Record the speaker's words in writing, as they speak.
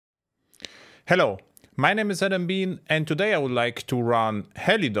Hello, my name is Adam Bean, and today I would like to run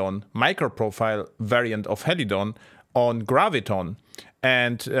Helidon, microprofile variant of Helidon, on Graviton.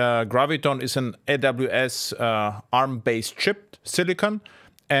 And Graviton is an AWS ARM-based chip silicon,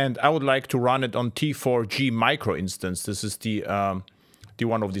 and I would like to run it on T4G micro instance. This is the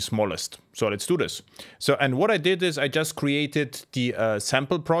one of the smallest. So let's do this. And what I did is I just created the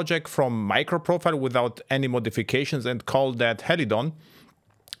sample project from microprofile without any modifications and called that Helidon,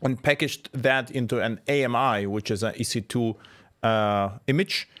 and packaged that into an AMI, which is an EC2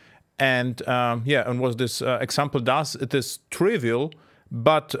 image. And and what this example does, it is trivial,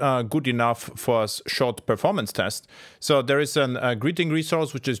 but good enough for a short performance test. So there is a greeting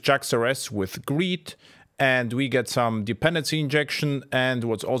resource, which is JAX-RS with greet, and we get some dependency injection. And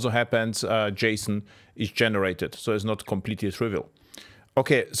what also happens, JSON is generated. So it's not completely trivial.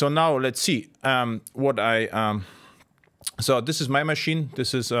 Okay, so now let's see what I... So this is my machine.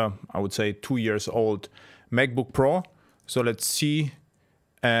 This is, I would say, 2 years old MacBook Pro. So let's see,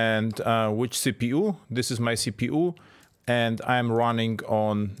 and which CPU. This is my CPU, and I'm running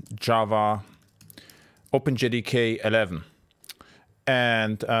on Java OpenJDK 11.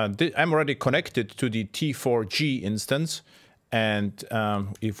 And I'm already connected to the T4G instance. And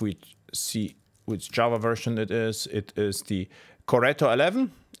if we see which Java version it is the Corretto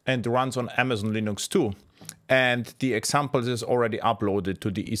 11, and runs on Amazon Linux 2. And the example is already uploaded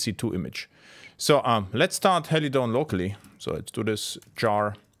to the EC2 image. So let's start Helidon locally. So let's do this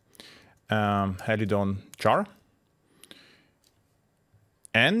jar, Helidon jar.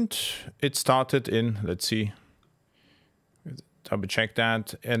 And it started in, let's see, double check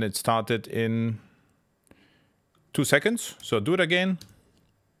that. And it started in 2 seconds. So do it again.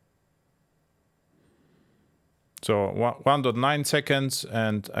 So 1.9 seconds,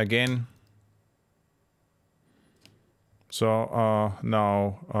 and again. So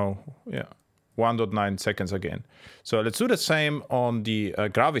now, 1.9 seconds again. So let's do the same on the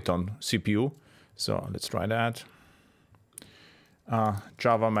Graviton CPU. So let's try that.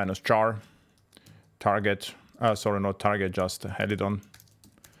 Java -jar, target, sorry, not target, just Helidon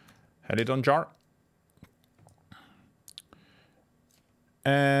jar.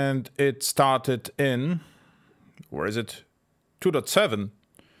 And it started in, where is it? 2.7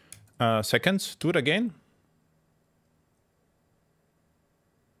 seconds. Do it again.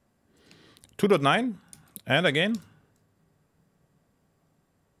 2.9, and again.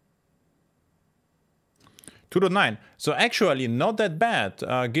 2.9. So actually not that bad,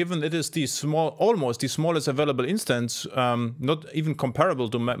 given it is the almost the smallest available instance, not even comparable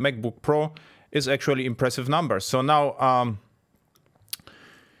to MacBook Pro, is actually impressive numbers. So now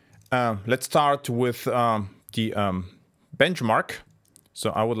let's start with the benchmark. So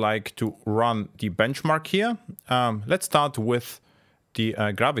I would like to run the benchmark here. Let's start with the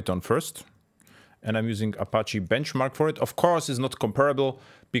Graviton first. And I'm using Apache benchmark for it. Of course, it's not comparable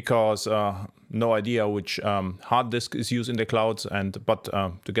because no idea which hard disk is used in the clouds, but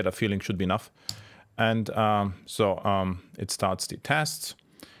to get a feeling should be enough. And it starts the tests.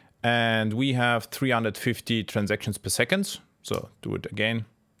 And we have 350 transactions per second. So do it again.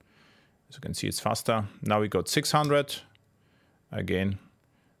 As you can see, it's faster. Now we got 600. Again.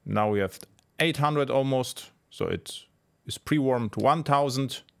 Now we have 800 almost. So it's pre-warmed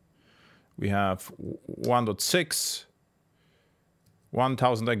 1000. We have 1.6,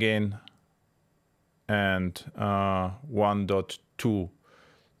 1000 again, and 1.2,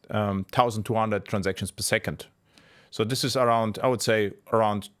 1200 transactions per second. So this is around, I would say,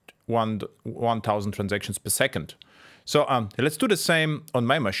 around 1000 transactions per second. So let's do the same on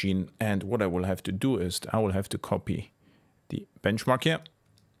my machine. And what I will have to do is I will have to copy the benchmark here,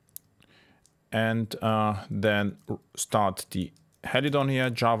 and then start the Helidon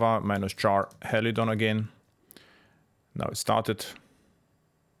here, Java -jar Helidon again. Now it started.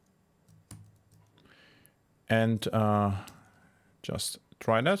 And just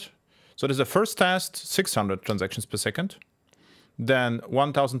try that. So there's the first test, 600 transactions per second. Then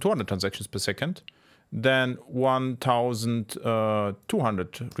 1,200 transactions per second. Then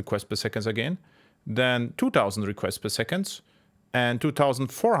 1,200 requests per second again. Then 2,000 requests per second. And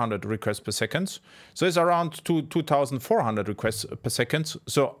 2,400 requests per second. So it's around 2,400 requests per second.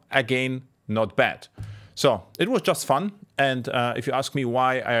 So again, not bad. So it was just fun. And if you ask me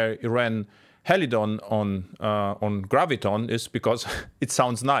why I ran Helidon on Graviton, is because it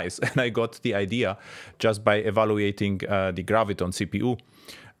sounds nice. And I got the idea just by evaluating the Graviton CPU.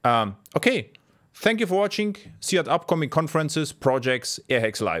 Okay, thank you for watching. See you at upcoming conferences, projects,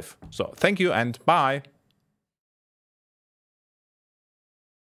 AirHacks Live. So thank you and bye.